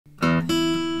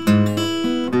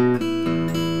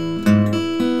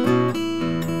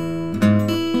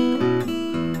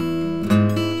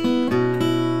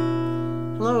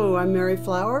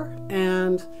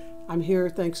I'm here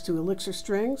thanks to Elixir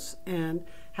Strings, and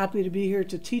happy to be here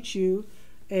to teach you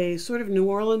a sort of New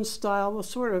Orleans style, well,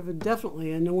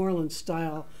 definitely a New Orleans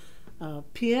style,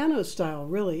 piano style,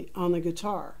 really, on the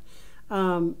guitar.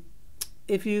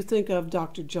 If you think of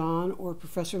Dr. John or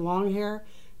Professor Longhair,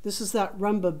 this is that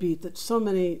Rhumba beat that so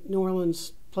many New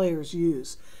Orleans players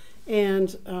use.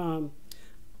 And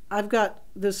I've got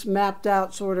this mapped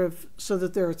out sort of so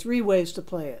that there are three ways to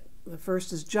play it. The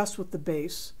first is just with the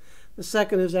bass. The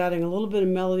second is adding a little bit of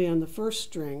melody on the first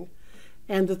string.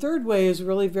 And the third way is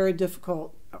really very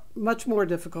difficult, much more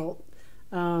difficult,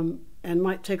 and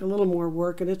might take a little more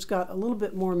work, and it's got a little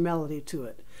bit more melody to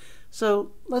it.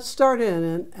 So let's start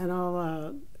in, and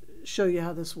I'll show you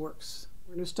how this works.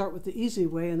 We're going to start with the easy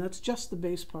way, and that's just the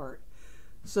bass part.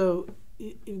 So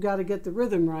you've got to get the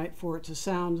rhythm right for it to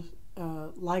sound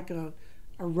like a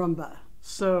rumba.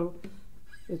 So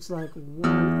it's like 1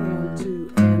 and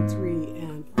 2 and 3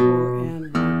 and 4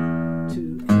 and 1,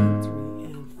 2 and 3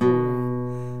 and 4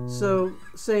 and. So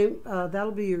same,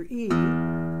 that'll be your E.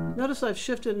 Notice I've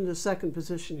shifted into second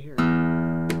position here,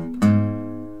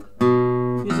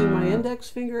 using my index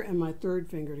finger and my third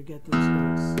finger to get those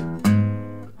notes.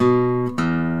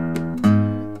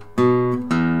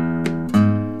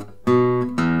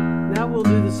 Now we'll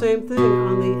do the same thing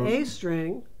on the A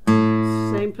string,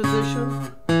 same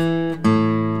position,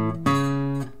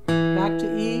 back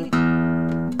to E,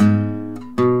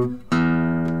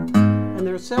 and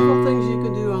there are several things you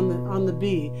can do on the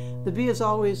B. The B is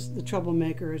always the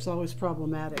troublemaker, it's always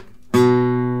problematic.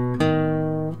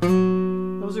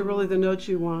 Those are really the notes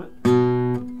you want. You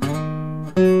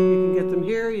can get them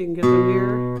here, you can get them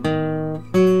here.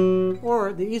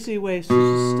 Or the easy way is to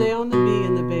just stay on the B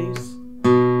in the bass.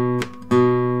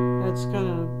 That's kind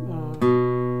of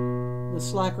the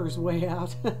slacker's way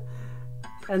out.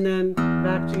 And then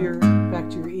back to your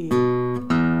E.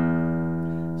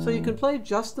 So you can play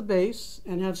just the bass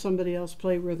and have somebody else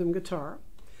play rhythm guitar.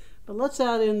 But let's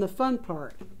add in the fun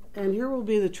part. And here will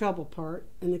be the treble part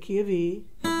in the key of E.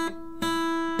 Little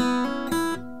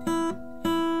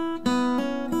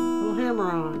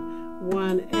hammer on.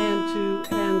 1 and 2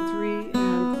 and 3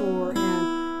 and 4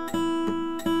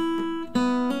 and 2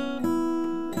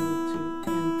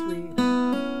 and 3.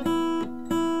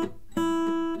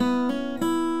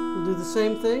 We'll do the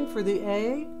same thing for the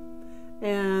A,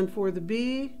 and for the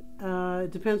B,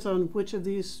 it depends on which of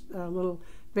these little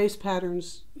bass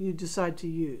patterns you decide to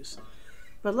use.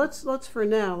 But let's for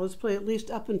now, let's play at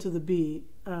least up into the B,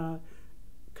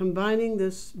 combining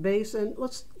this bass, and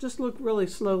let's just look really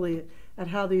slowly at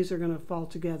how these are going to fall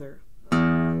together.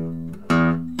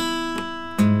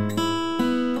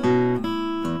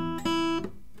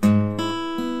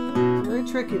 Very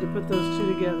tricky to put those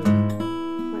two together.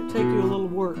 Might take you a little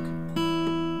work.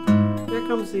 There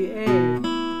comes the A.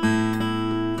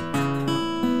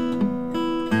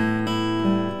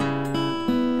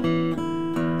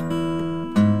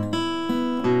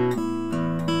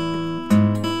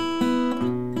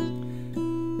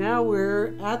 Now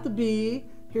we're at the B.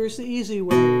 Here's the easy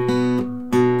way. Hitting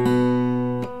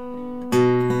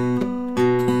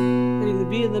the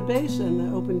B in the bass and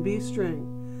the open B string.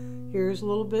 Here's a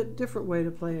little bit different way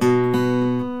to play it.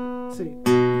 Let's see. A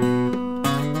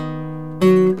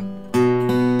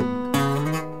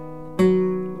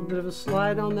little bit of a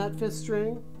slide on that fifth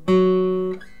string.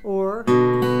 Or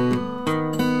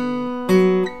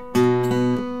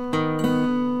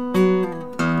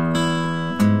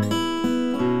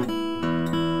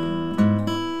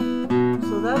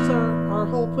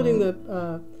putting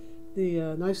the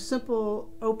nice simple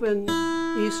open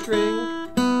E string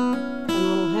and a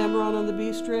little hammer on the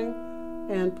B string,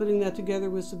 and putting that together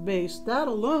with the bass. That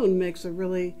alone makes a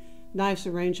really nice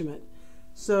arrangement.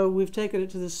 So we've taken it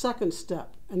to the second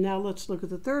step, and now let's look at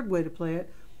the third way to play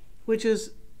it, which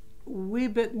is a wee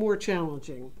bit more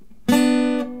challenging.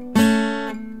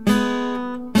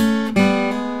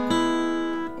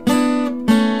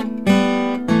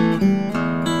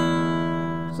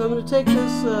 So I'm going to take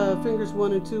this fingers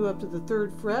 1 and 2 up to the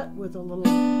 3rd fret with a little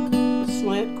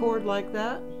slant chord like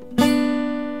that,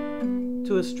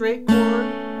 to a straight chord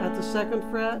at the 2nd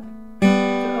fret,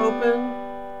 to open,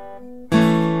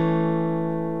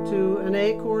 to an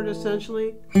A chord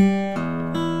essentially, and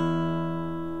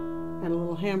a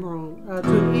little hammer on,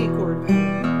 to an E chord.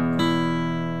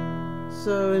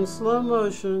 So in slow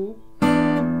motion,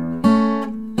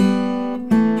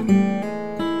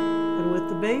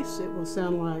 bass, it will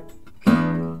sound like.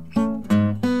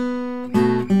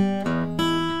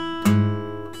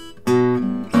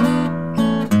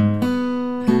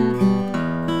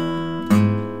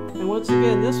 And once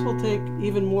again, this will take even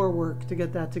even more work to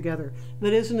get that together.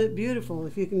 But isn't it beautiful?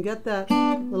 If you can get that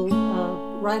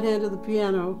little right hand of the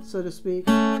piano, so to speak.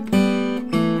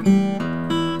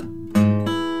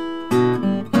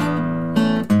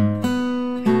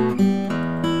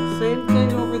 Same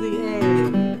thing over the A.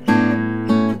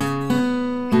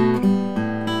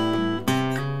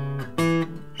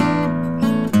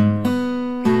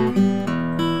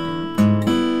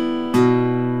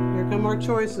 Here come our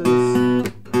choices.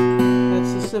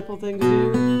 That's the simple thing to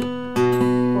do.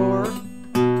 Or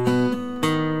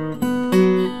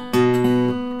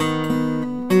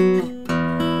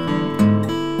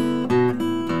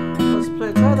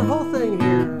let's try the whole thing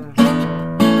here.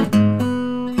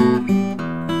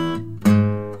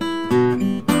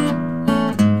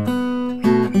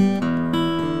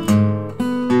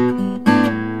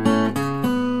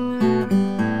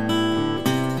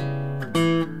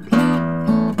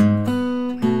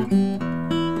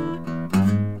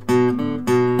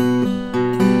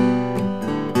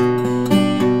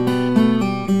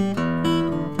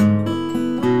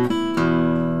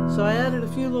 So I added a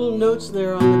few little notes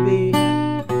there on the B.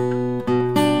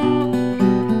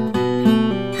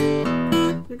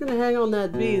 You're going to hang on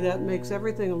that B. That makes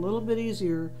everything a little bit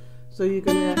easier. So you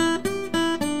can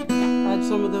add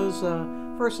some of those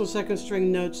first and second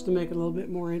string notes to make it a little bit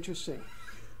more interesting.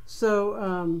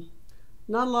 So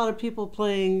not a lot of people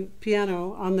playing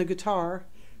piano on the guitar.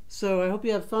 So I hope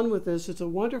you have fun with this. It's a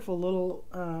wonderful little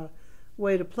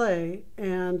way to play.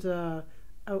 And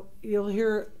you'll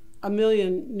hear a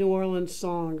million New Orleans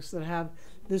songs that have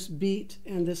this beat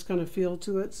and this kind of feel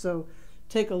to it. So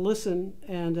take a listen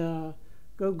and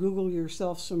go Google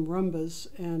yourself some Rhumbas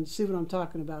and see what I'm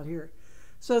talking about here.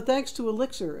 So thanks to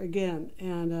Elixir again,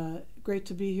 and great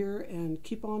to be here, and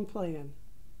keep on playing.